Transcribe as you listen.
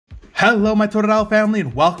Hello my Totodile family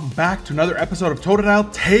and welcome back to another episode of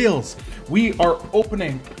Totodile Tales. We are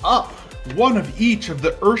opening up one of each of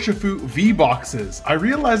the Urshifu V-boxes. I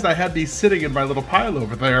realized I had these sitting in my little pile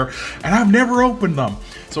over there and I've never opened them.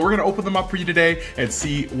 So we're gonna open them up for you today and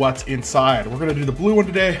see what's inside. We're gonna do the blue one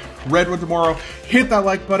today, red one tomorrow. Hit that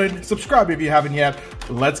like button, subscribe if you haven't yet.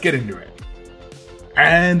 Let's get into it.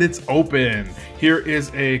 And it's open. Here is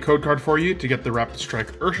a code card for you to get the Rapid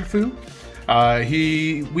Strike Urshifu.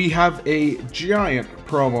 We have a giant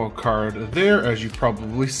promo card there, as you've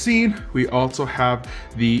probably seen. We also have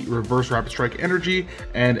the Reverse Rapid Strike Energy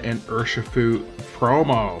and an Urshifu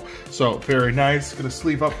promo. So very nice. Gonna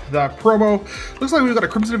sleeve up that promo. Looks like we've got a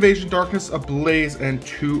Crimson Invasion, Darkness Ablaze, and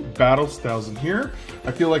 2 battle styles in here.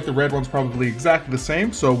 I feel like the red one's probably exactly the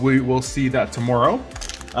same, so we will see that tomorrow.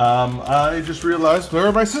 I just realized, where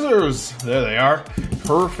are my scissors? There they are.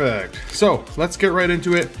 Perfect. So let's get right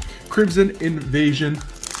into it. Crimson Invasion.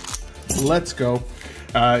 Let's go.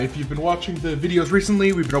 If you've been watching the videos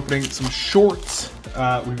recently, we've been opening some shorts.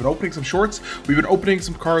 We've been opening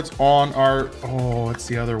some cards on our... Oh, it's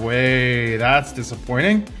the other way. That's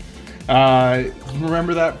disappointing.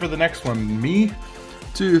 Remember that for the next one. Me,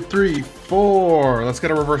 2, 3, 4. Let's get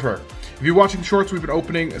a reverse rare. If you're watching shorts, we've been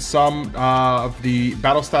opening some of the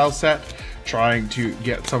battle style set, trying to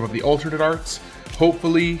get some of the alternate arts.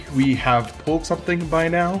 Hopefully we have pulled something by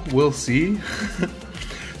now, we'll see.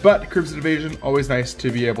 But Crimson Invasion, always nice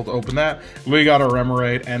to be able to open that. We got a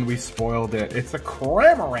Remoraid and we spoiled it. It's a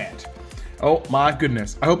Cramorant. Oh my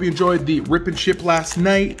goodness. I hope you enjoyed the Rip and Ship last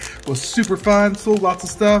night. It was super fun, sold lots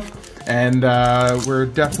of stuff. And we're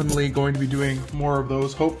definitely going to be doing more of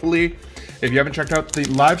those, hopefully. If you haven't checked out the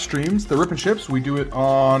live streams, the Rip and Ships, we do it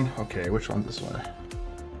on, okay, which one? This way.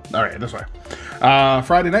 All right, this way.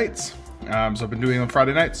 Friday nights. So I've been doing it on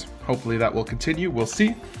Friday nights. Hopefully that will continue. We'll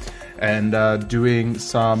see. And doing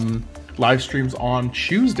some live streams on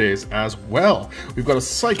Tuesdays as well. We've got a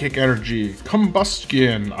Psychic Energy,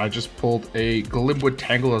 Combustion. I just pulled a Glimwood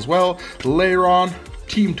Tangle as well. Lairon,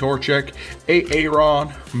 Team Torchic,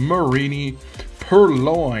 Aaron, Marini,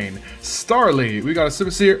 Purloin, Starly. We got a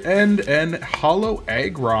Simisear and Hollow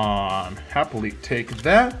Aggron. Happily take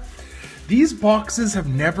that. These boxes have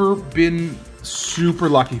never been super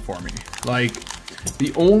lucky for me. Like,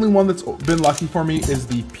 the only one that's been lucky for me is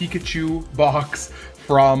the Pikachu box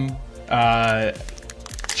from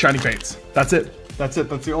Shiny Fates. That's it. That's it.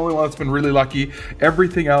 That's the only one that's been really lucky.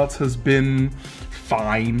 Everything else has been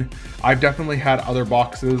fine. I've definitely had other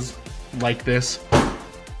boxes like this.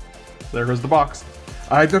 There goes the box.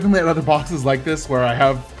 I've definitely had other boxes like this where I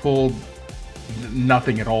have pulled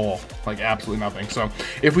nothing at all. Like absolutely nothing. So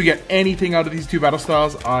if we get anything out of these two battle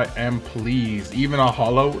styles, I am pleased. Even a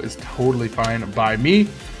holo is totally fine by me.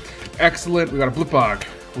 Excellent. We got a Blipbug,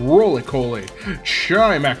 Roly-Coly,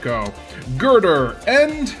 Chimecho, Girder,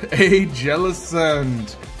 and a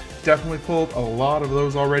Jellicent. Definitely pulled a lot of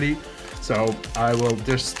those already. So I will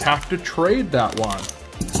just have to trade that one.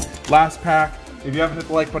 Last pack. If you haven't hit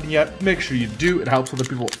the like button yet, make sure you do. It helps other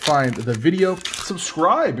people find the video.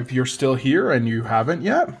 Subscribe if you're still here and you haven't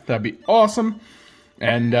yet. That'd be awesome.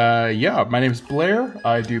 And yeah, my name is Blair.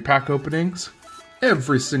 I do pack openings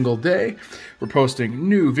every single day. We're posting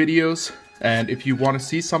new videos. And if you want to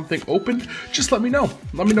see something opened, just let me know.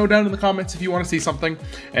 Let me know down in the comments if you want to see something.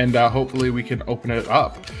 And hopefully we can open it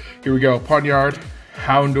up. Here we go. Pawniard,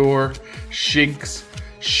 Houndour, Shinx,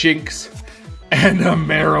 and a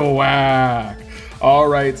Marowak. All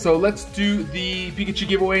right, so let's do the Pikachu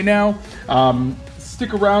giveaway now.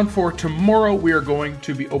 Stick around for tomorrow. We are going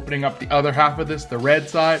to be opening up the other half of this, the red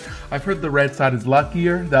side. I've heard the red side is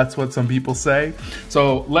luckier. That's what some people say.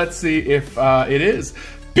 So let's see if it is.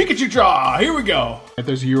 Pikachu draw, here we go.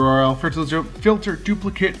 There's a URL, filter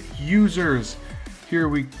duplicate users. Here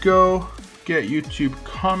we go. Get YouTube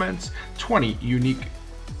comments, 20 unique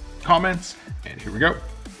comments. And here we go.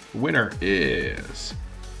 Winner is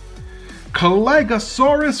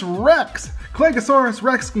Clegosaurus Rex. Clegosaurus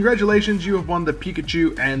Rex, congratulations, you have won the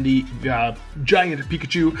Pikachu and the giant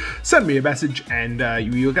Pikachu. Send me a message and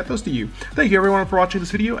we'll get those to you. Thank you everyone for watching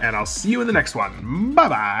this video and I'll see you in the next one. Bye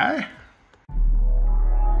bye.